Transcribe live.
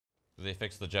They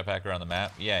fixed the jetpacker on the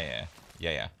map? Yeah.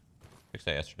 Fixed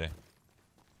that yesterday.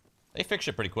 They fixed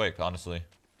it pretty quick, honestly.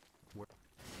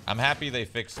 I'm happy they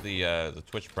fixed the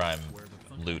Twitch Prime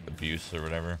loot abuse or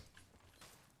whatever.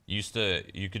 You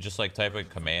could just like type a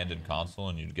command in console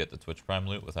and you'd get the Twitch Prime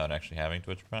loot without actually having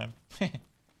Twitch Prime.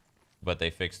 But they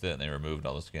fixed it and they removed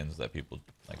all the skins that people,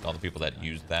 like all the people that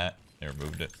used that, they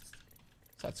removed it.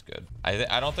 So that's good.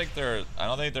 I don't think they're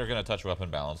gonna touch weapon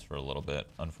balance for a little bit,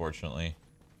 unfortunately.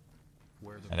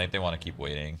 I think they want to keep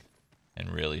waiting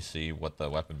and really see what the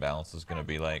weapon balance is gonna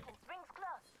be like.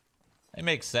 It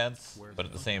makes sense, but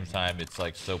at the same time, it's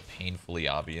like so painfully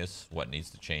obvious what needs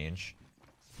to change.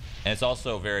 And it's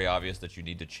also very obvious that you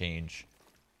need to change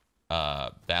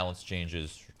balance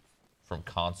changes from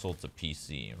console to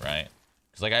PC, right?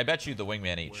 Because like I bet you the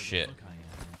Wingman ain't shit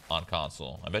on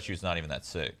console. I bet you it's not even that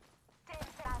sick.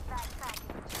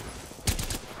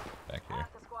 Back here.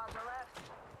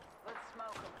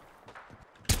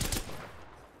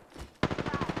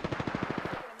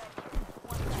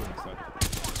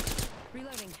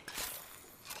 Reloading.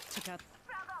 Check out.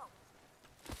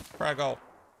 Fraggle.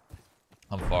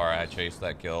 I'm far. I chased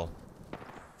that kill.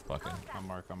 Fucking. I'm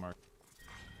mark. Round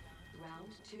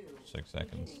 2. 6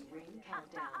 seconds. Ring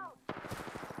countdown.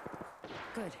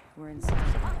 Good. We're inside.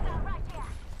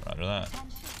 Roger that.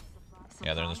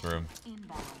 Yeah, they're in this room.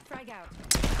 Frag out.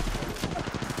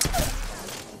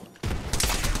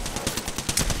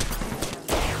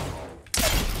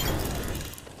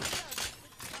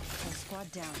 Whole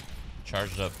squad down.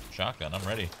 Charged up shotgun. I'm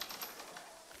ready.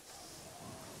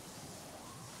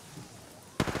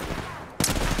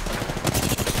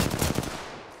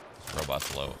 This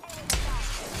robot's low.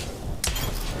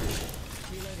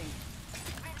 Reloading.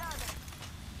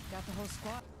 Got the whole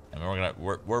squad. And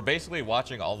we're basically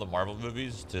watching all the Marvel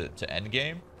movies to end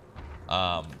game.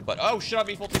 But oh shit,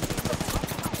 I'm full team.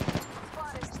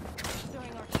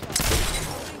 Throwing arc shot.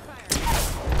 Holding fire.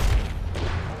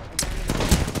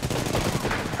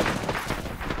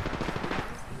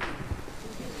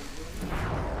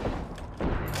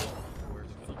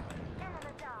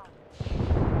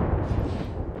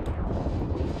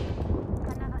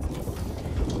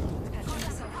 Patching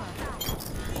myself up.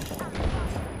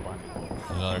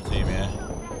 There's another team, yeah.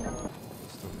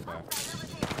 Still back.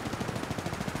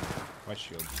 My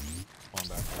shield. On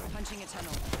back. Punching a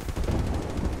tunnel.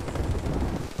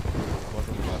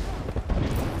 Welcome to left.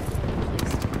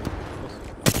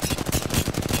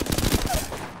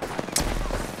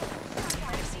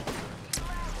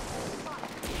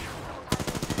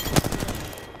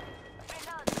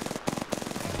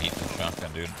 Eat the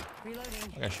shotgun, dude.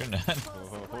 Reloading. Like I shouldn't have.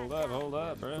 Hold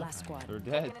up, bro. Last squad. They're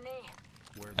dead.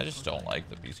 I just don't like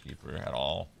the Peacekeeper at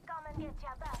all. You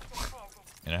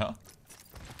know?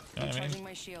 You know what I mean? Charging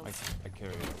my shield. I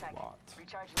carry a lot.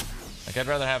 Like I'd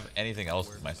rather have anything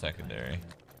else as my secondary.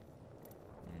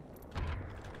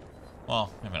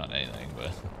 Well, maybe not anything, but I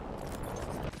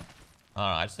don't know.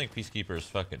 I just think Peacekeeper is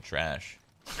fucking trash.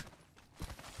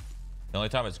 The only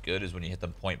time it's good is when you hit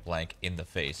them point blank in the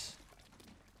face,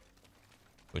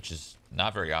 which is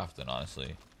not very often,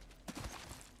 honestly.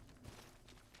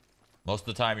 Most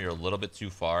of the time, you're a little bit too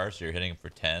far, so you're hitting for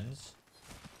 10s.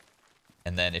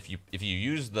 And then if you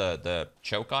use the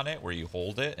choke on it, where you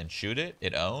hold it and shoot it,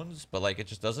 it owns. But like it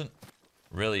just doesn't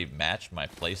really match my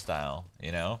playstyle,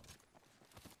 you know?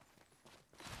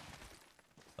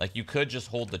 Like you could just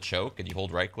hold the choke and you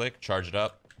hold right click, charge it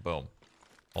up, boom,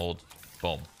 hold,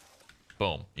 boom,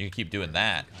 boom. You can keep doing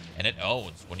that, and it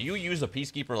owns. When you use a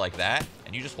Peacekeeper like that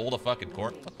and you just hold a fucking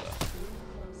corner, what the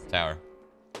tower?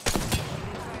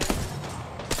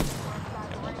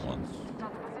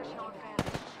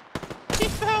 He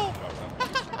fell.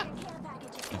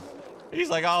 He's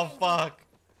like, oh fuck.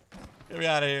 Get me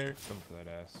out of here. Come for that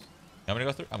ass. I'm gonna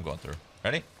go through. I'm going through.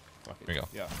 Ready? Fuck it. Here we go.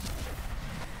 Yeah.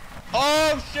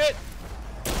 Oh shit!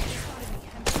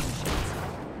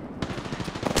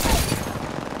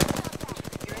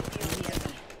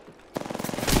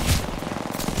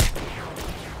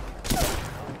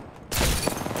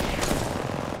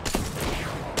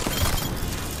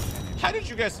 How did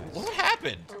you guys? What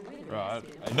happened? Bro,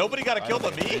 Nobody got a kill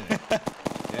but me.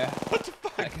 Yeah. What the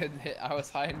fuck? I couldn't hit. I was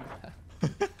hiding.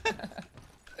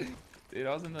 Dude,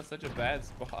 I was in such a bad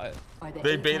spot.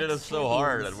 They baited us so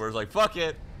hard that we're like, fuck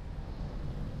it.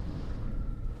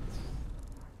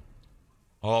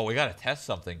 Oh, we gotta test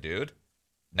something, dude.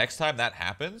 Next time that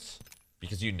happens,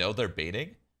 because you know they're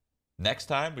baiting, next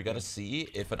time we gotta see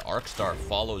if an arc star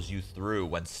follows you through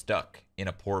when stuck in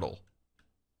a portal.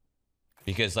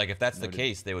 Because like if that's the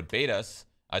case, they would bait us.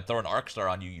 I'd throw an arc star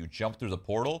on you, you jump through the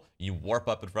portal, you warp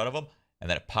up in front of them, and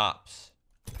then it pops.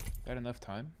 Got enough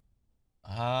time?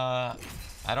 I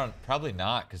I don't, probably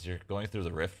not, because you're going through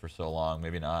the rift for so long.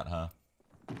 Maybe not, huh?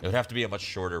 It would have to be a much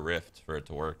shorter rift for it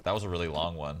to work. That was a really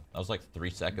long one. That was like 3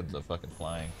 seconds of fucking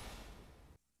flying.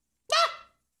 Ah!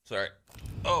 Sorry.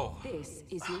 Oh. This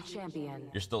is your champion.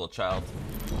 You're still a child.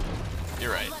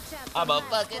 You're right. I'm a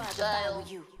fucking child.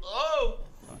 Oh!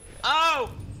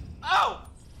 Oh! Oh!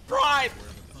 Prime!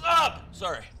 Up!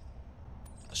 Sorry.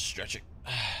 Stretching.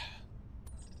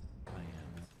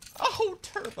 Oh,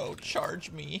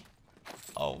 turbocharge me.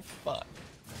 Oh, fuck.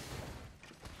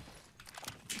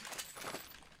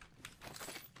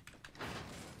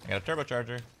 I got a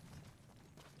turbocharger.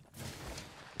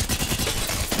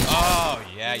 Oh,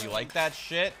 yeah, you like that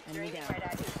shit? Enemy down.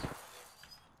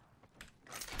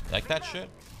 Like that shit?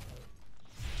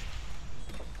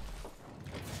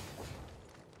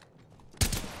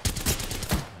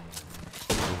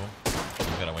 Move him.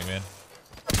 He's got a wingman.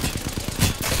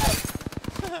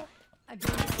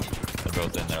 They're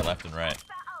both in there, left and right.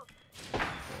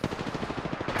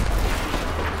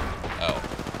 Oh,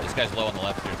 this guy's low on the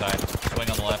left, your side. Swing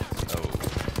on the left. Oh,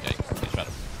 yikes. He's trying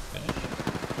to finish.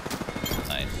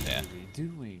 Nice, yeah. What are we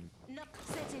doing?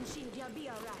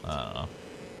 I don't know.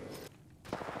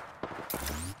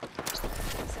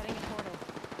 Setting a portal.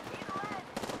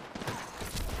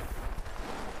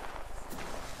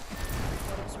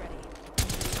 Portal's ready.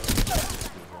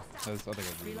 I think I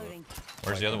reload. Reloading.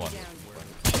 Where's the other one? Down.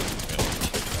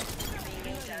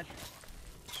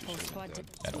 Whole squad to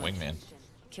Got a wingman.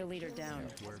 kill leader down.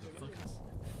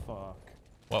 Fuck.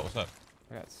 What? What's up?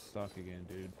 I got stuck again,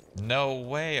 dude. No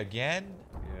way, again?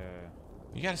 Yeah.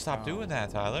 You gotta stop doing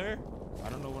that, Tyler. I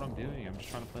don't know what I'm doing. I'm just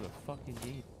trying to play the fucking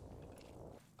game.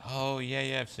 Oh, yeah,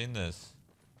 yeah, I've seen this.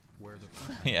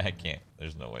 Yeah, I can't.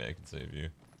 There's no way I can save you.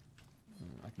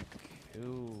 I can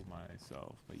kill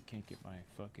myself, but you can't get my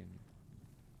fucking...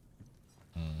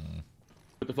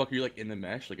 What the fuck are you like in the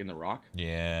mesh, like in the rock?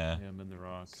 Yeah. Yeah, I'm in the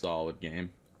rock. Solid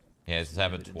game. Yeah, this has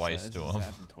happened It twice has to him.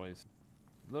 happened twice.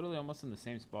 Literally almost in the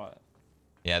same spot.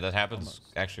 Yeah, that happens Almost.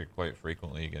 actually quite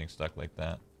frequently, getting stuck like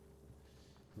that.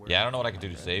 Yeah, I don't know what I could do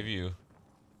to save you.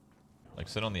 Like,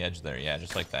 sit on the edge there. Yeah,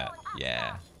 just like that.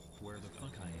 Yeah. Alright, need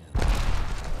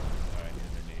a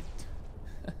grenade.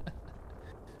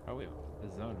 Oh wait, the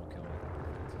zone will kill me.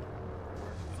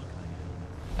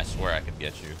 I swear I could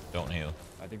get you. Don't heal.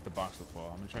 I think the box will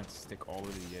fall. I'm gonna try and stick all the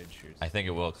way to the edge here. I think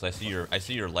it will, because I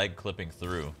see your leg clipping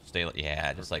through. Stay like,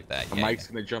 yeah, just like that. The Yeah, Mike's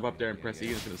gonna jump up there and press E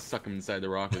and it's gonna suck him inside the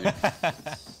rock with you.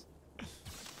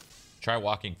 Try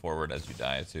walking forward as you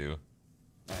die too.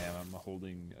 I am. I'm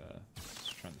holding.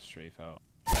 Just trying to strafe out.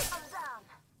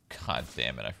 God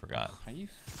damn it, I forgot. Are you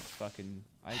fucking?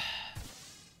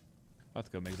 About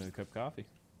to go make another cup of coffee.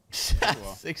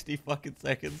 60 fucking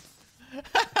seconds.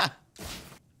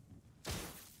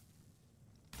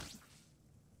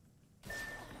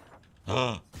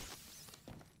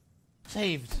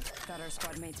 Saved. Got our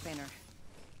squad mate's banner.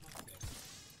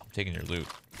 I'm taking your loot.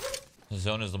 The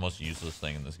zone is the most useless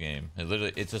thing in this game.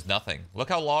 It's just nothing. Look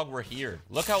how long we're here.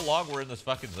 Look how long we're in this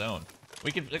fucking zone.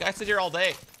 We could, like, I sit here all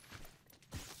day.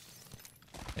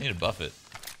 I need to buff it.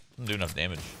 Doesn't do enough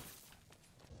damage.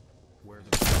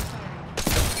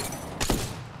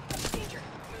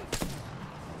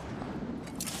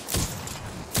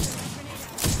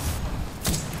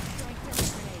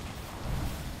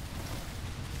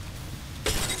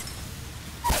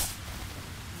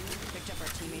 Picked up our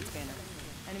teammate's banner.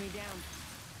 Enemy down.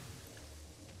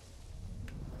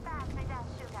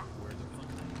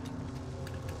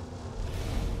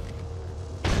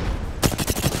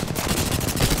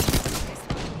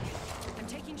 I'm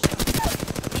taking shots.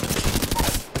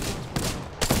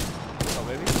 Oh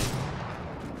baby.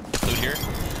 Loot here.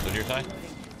 Loot here, Ty.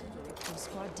 Whole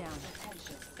squad down.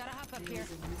 Gotta hop up here.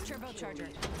 Turbocharger.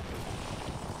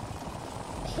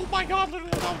 Oh my god,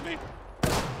 literally above me.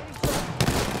 Open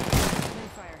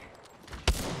fire.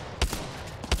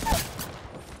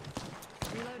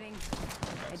 Reloading.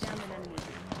 I downed an enemy.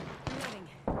 Reloading.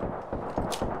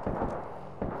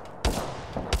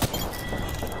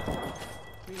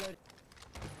 Reload.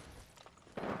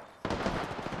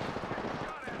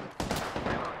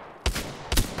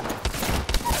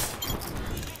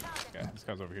 Yeah, this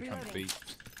guy's over here trying to beat.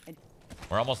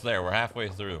 We're almost there. We're halfway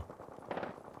through.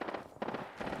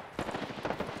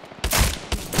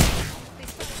 They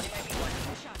spotted me. One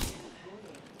shot.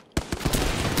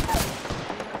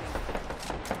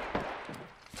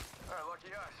 Alright,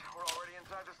 lucky us. We're already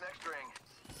inside this next ring.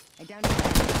 I downed an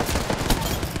enemy.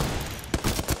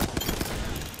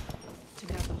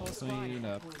 Took out the whole squad. Clean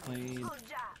up, clean.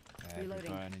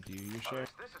 Reloading. Everybody do your share.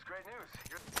 This is great news.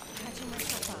 You're Catching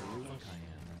myself up.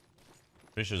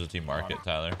 Pretty sure it's a team market,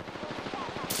 Tyler.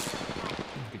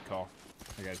 Good call.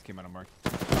 I The guys came out of mark.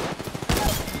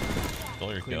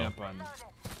 Stole your Clean kill. up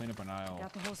on aisle.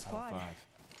 Got the whole squad. 5.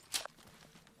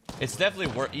 It's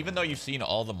definitely worth, even though you've seen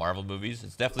all the Marvel movies,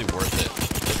 it's definitely worth it.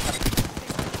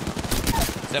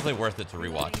 It's definitely worth it to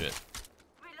rewatch it.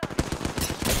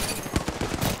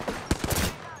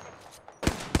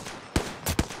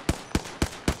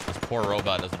 This poor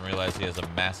robot doesn't realize he has a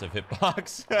massive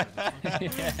hitbox.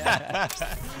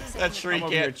 That tree I'm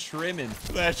over here can't. trimming.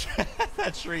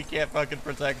 That tree can't fucking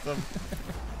protect him.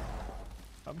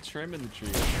 I'm trimming the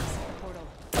tree. Portal.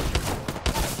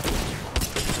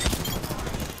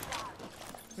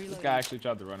 This guy actually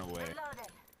tried to run away.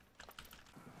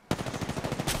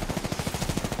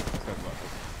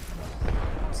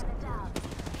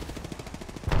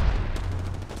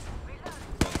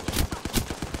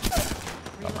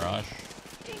 Mirage.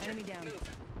 Enemy down.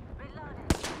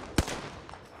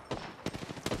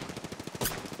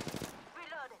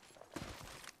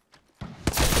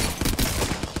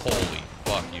 Holy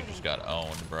fuck, you just got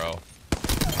owned, bro.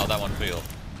 How'd that one feel?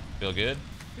 Feel good?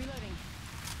 Reloading.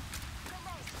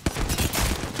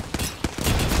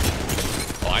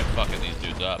 Oh, I'm fucking these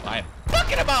dudes up. I'm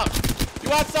fucking them up! You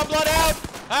want some blood out?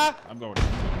 Huh? I'm going. Down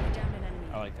an enemy.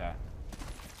 I like that.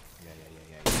 Yeah.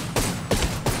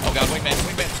 Oh god, wingman,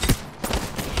 wingman.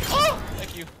 Oh,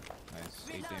 thank you. Nice.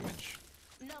 8 damage.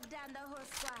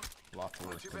 Lots of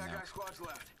work Two from bad now. guy squads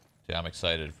left. Dude, I'm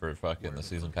excited for fucking the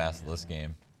season pass of this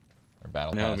game. Or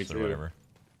battle No, me pass or too. whatever.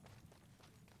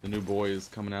 The new boy is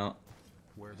coming out.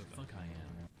 Where the fuck I am?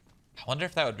 I wonder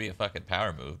if that would be a fucking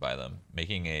power move by them.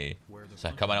 Making a...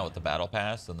 So coming out with the battle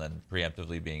pass and then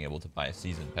preemptively being able to buy a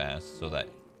season pass so that...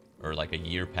 Or like a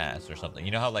year pass or something.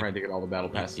 You know how like... Trying to get all the battle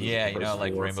passes. Yeah, you know how versus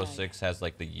like war. Rainbow Six has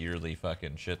like the yearly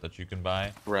fucking shit that you can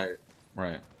buy? Right.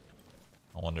 Right.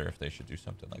 I wonder if they should do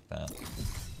something like that.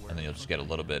 And then you'll just get a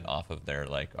little bit off of their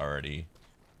like already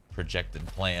projected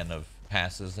plan of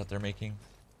passes that they're making.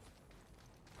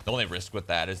 The only risk with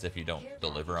that is if you don't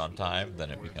deliver on time,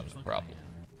 then it becomes a problem.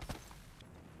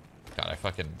 God, I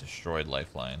fucking destroyed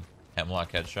Lifeline.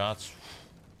 Hemlock headshots.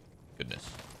 Goodness.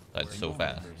 Died so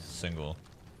fast. Single.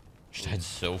 She died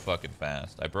so fucking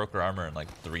fast. I broke her armor in like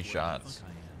 3 shots.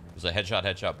 It was a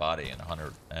headshot body and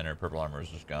her purple armor was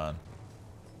just gone.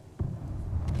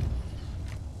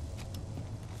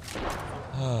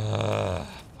 Fucking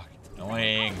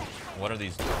annoying. What are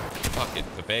these fucking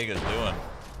Vegas doing?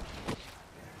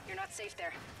 You're not safe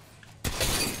there.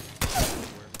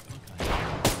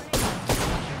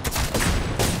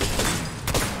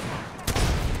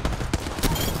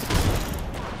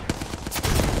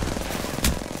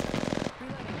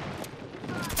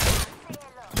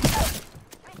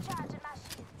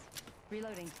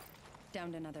 Reloading.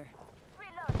 Downed another.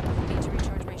 Need to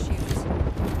recharge my shields.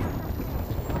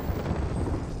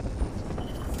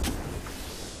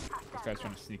 This guy's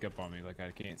trying to sneak up on me like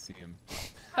I can't see him.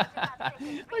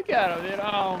 Look at him, dude.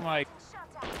 Oh my.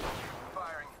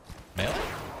 Firing. Melee?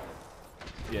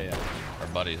 Yeah. Our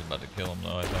buddy's about to kill him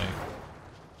though, I think.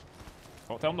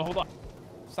 Oh, tell him to hold on.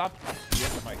 Stop. You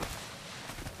have the mic.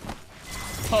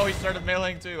 Oh, he started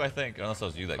meleeing too, I think. Unless that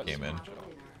was you that came in.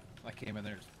 I came in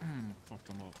there. Fucked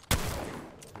him up.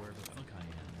 Where the fuck I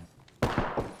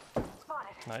am?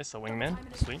 Nice, a wingman.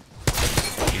 Sweet.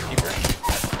 Peacekeeper?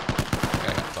 That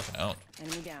guy got fucking out.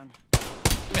 Enemy down.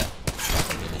 Yeah.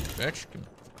 Bitch.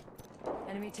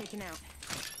 Enemy taken out.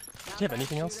 Do you have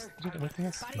anything else? Do you have anything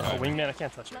else? Body No, shot. wingman, I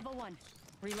can't touch it. Level 1.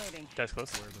 Reloading. Guy's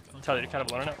close. Tyler, you're kind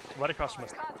of alone now. Right across from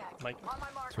us. Mike.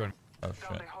 Oh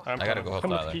shit. I'm I gotta go help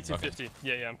coming Tyler. with the Okay. PT-50.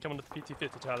 Yeah, I'm coming with the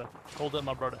PT-50, Tyler. Hold up,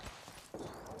 my brother.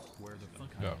 Where the fuck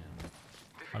Go.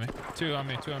 On me. Two on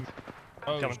me.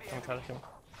 Oh, Coming, Tyler, coming.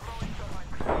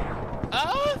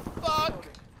 Oh fuck!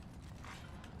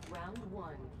 Round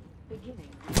 1. Beginning.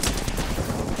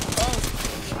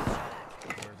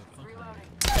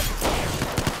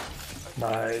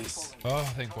 Nice. oh,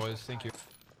 thank boys. Thank you.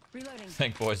 Reloading.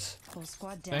 Thank boys. Full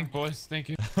squad down. Thank boys. Thank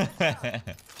you.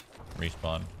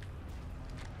 Respawn.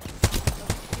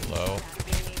 Low.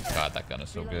 God, that gun is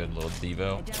so good. Little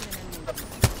Devo. Down an enemy.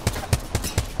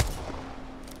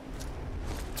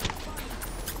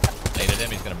 Nated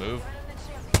him. He's gonna move.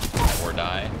 Or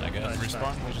die, I guess.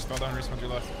 Respawn. We just fell down. Respawn to your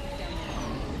left.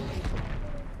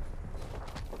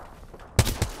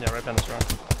 Yeah, right behind this rock.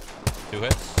 2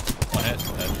 hits. 1 hit.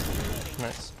 Dead.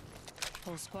 Nice.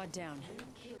 Whole squad down.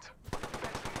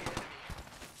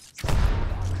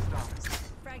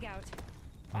 Frag out.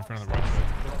 In front of the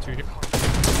right. 2 here.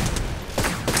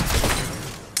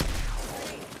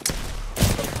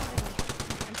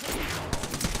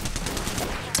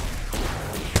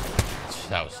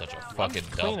 That was such a fucking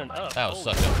dumb. cleaning up. That was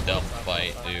such a dumb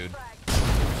fight, dude.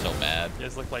 so mad. You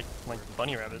guys look like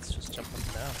bunny rabbits just jumping up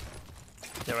and down.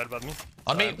 Yeah, right above me.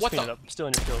 On me? I'm What speeding the? up. I'm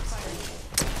stealing your kills.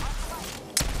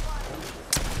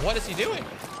 What is he doing?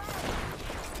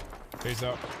 Phase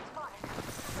out.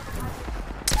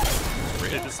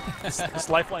 Dude, this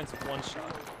lifeline's one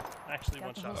shot. Actually, Got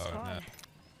one the shot. whole Oh, squad.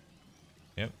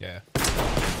 no. Yep. Yeah.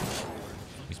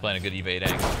 He's playing a good Eva-8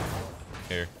 angle.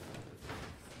 Here.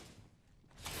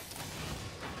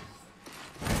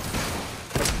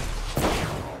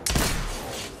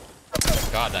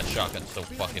 God, that shotgun's so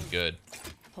fucking good.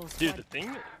 Whole Dude, squad. the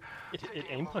thing, it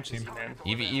aim punches you, man.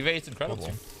 Eva-8's incredible.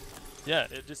 Team. Yeah,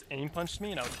 it just aim punched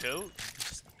me and I would go.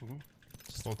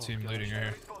 Whole team looting right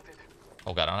here.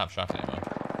 Oh god, I don't have shotgun ammo.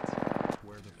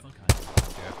 Where the fuck I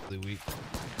Yeah, really weak.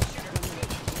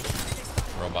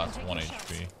 Robot's 1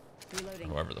 HP. Reloading.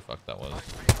 Whoever the fuck that was.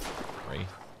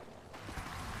 Wraith.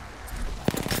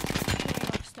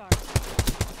 Star.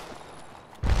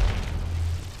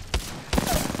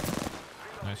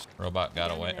 Nice. Robot got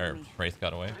away, or Wraith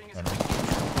got away. Running.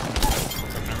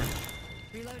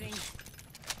 Reloading.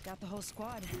 Got the whole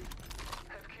squad.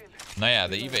 No, yeah,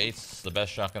 the Eva-8's the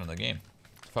best shotgun in the game.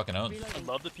 Fucking owns. I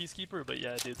love the Peacekeeper, but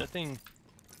yeah, dude, that thing,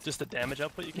 just the damage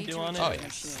output you can Need do to on it. Oh, recharge yeah. my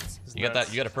shields. is You got that?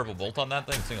 nuts. You got a purple bolt on that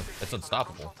thing? It's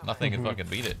unstoppable. Nothing can fucking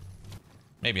beat it.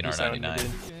 Maybe an You sound R99.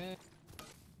 good.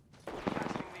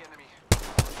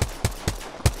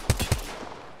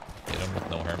 Hit him with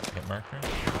no hit marker.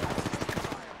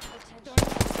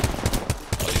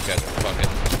 Oh, these guys are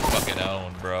fucking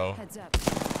owned, bro. Heads up.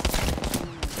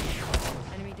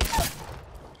 Enemy down.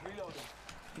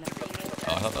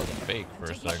 Oh, I thought that was a fake for a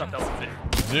I thought second. that was a fake.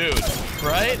 Dude, I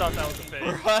right? thought that was a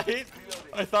fake. Right?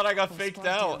 I thought I got faked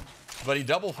out, but he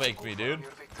double faked me, dude.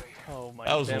 Oh my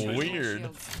That was damn. weird.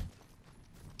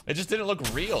 It just didn't look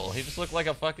real. He just looked like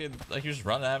a fucking, like he was just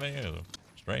running at me. Ew.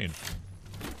 Strange.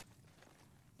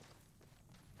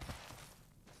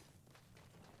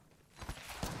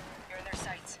 You're in their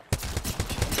sights.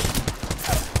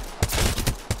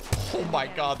 Oh my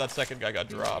god, that second guy got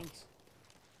dropped.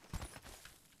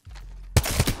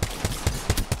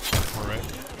 Alright.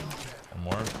 One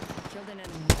more. Killed an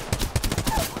enemy.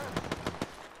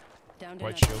 Down to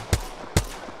White another. shield.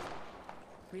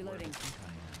 Reloading.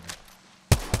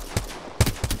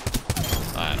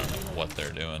 I don't know what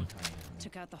they're doing.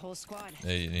 Took out the whole squad. He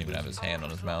didn't even have his hand on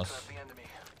his mouse.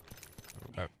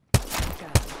 Got it. Behind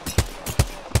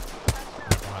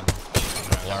them.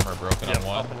 Full armor broken Yeah, on up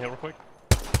one. in here real quick.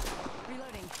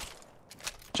 Reloading.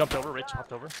 Jumped over, Rich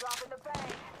hopped over.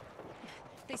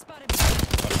 They spotted me.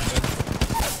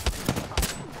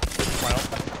 Wow.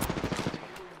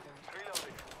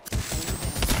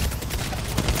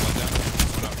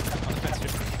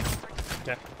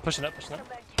 Okay, pushing up, pushing up.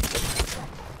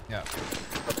 Yeah.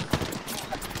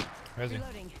 Where's he?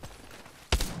 Reloading.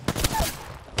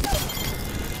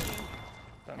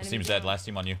 This team's dead. Last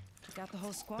team on you. Got the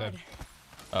whole squad. Dead.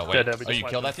 Oh, wait. Dead, we Oh, just you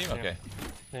killed that wiped team? them. Okay.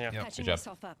 Yeah. Yep. Patching Good job.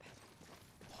 myself up.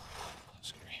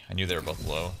 Scary. I knew they were both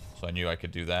low, so I knew I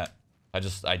could do that.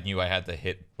 I knew I had to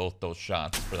hit both those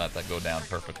shots for that to go down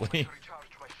perfectly.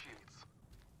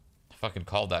 I fucking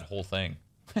called that whole thing.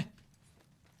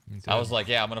 I was like,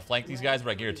 yeah, I'm gonna flank these guys,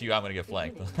 but I guarantee you I'm gonna get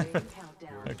flanked.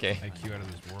 Okay. IQ out of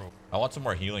this world. I want some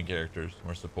more healing characters,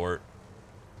 more support,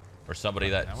 or somebody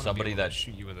I that wanna be somebody able to that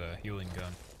shoot you with a healing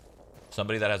gun.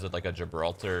 somebody that has like a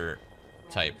Gibraltar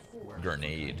type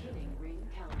grenade.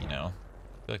 You know,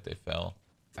 I feel like they fell.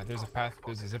 There's a path.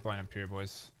 There's a zip line up here,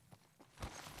 boys.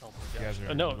 Oh You my guys gosh.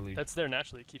 are No, really- that's there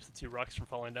naturally. It keeps the two rocks from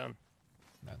falling down.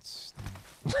 That's.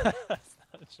 That's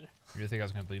not true. You really think I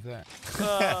was gonna believe that?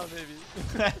 Oh,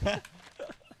 baby.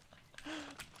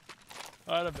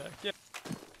 Alright, I'm back. Yeah.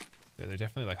 Yeah, they're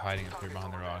definitely like hiding up here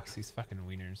behind the rocks. These fucking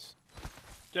wieners.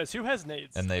 Guys, who has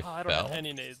nades? And they Oh, I don't have fell?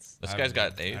 any nades. This I guy's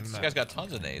got don't know. nades. This guy's got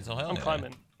tons of nades. Oh hell I'm yeah.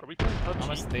 climbing. Are we playing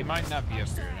Honest, PUBG? they might not be up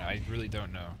here. I really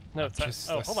don't know. No, I'm it's not. just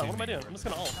Oh, hold on. What am I assuming. doing? I'm just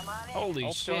gonna ult. Holy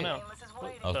Ult's shit! going out.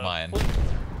 That was mine.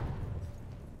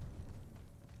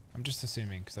 I'm just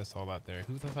assuming because that's all out there.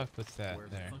 Who the fuck puts that Where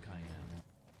the there? fuck I am.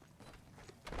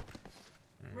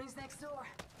 Rings next door.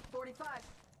 45.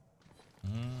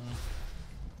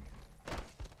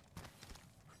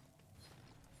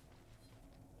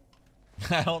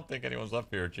 I don't think anyone's left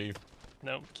here, Chief.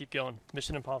 No, keep going.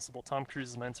 Mission Impossible. Tom Cruise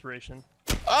is my inspiration.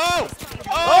 Oh!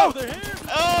 Oh, they're here!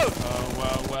 Oh!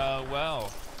 Oh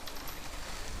well.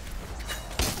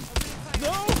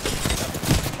 No!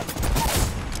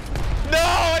 No!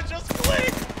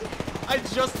 I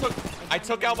just clicked! I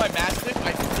took out my Mastiff,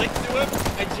 I clicked to him,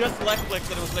 I just left clicked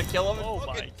and it was gonna kill him. Oh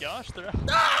my gosh, they're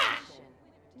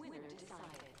Winner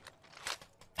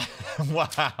decided.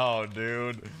 Wow,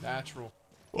 dude. Natural.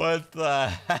 What the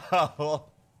hell?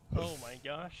 Oh my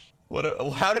gosh.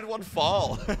 How did one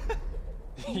fall?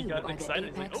 He got excited.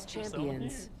 He's like, Apex oh, there's someone here.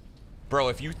 champions. Bro,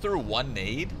 if you threw one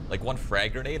nade, like one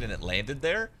frag grenade, and it landed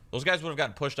there, those guys would have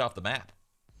gotten pushed off the map.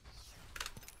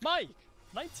 Mike,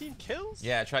 19 kills?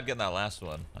 Yeah, I tried getting that last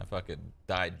one. I fucking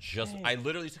died just... Dang. I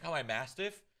literally took out my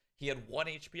Mastiff. He had 1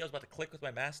 HP. I was about to click with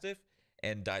my Mastiff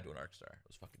and died to an Arc Star. It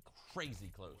was fucking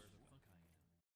crazy close.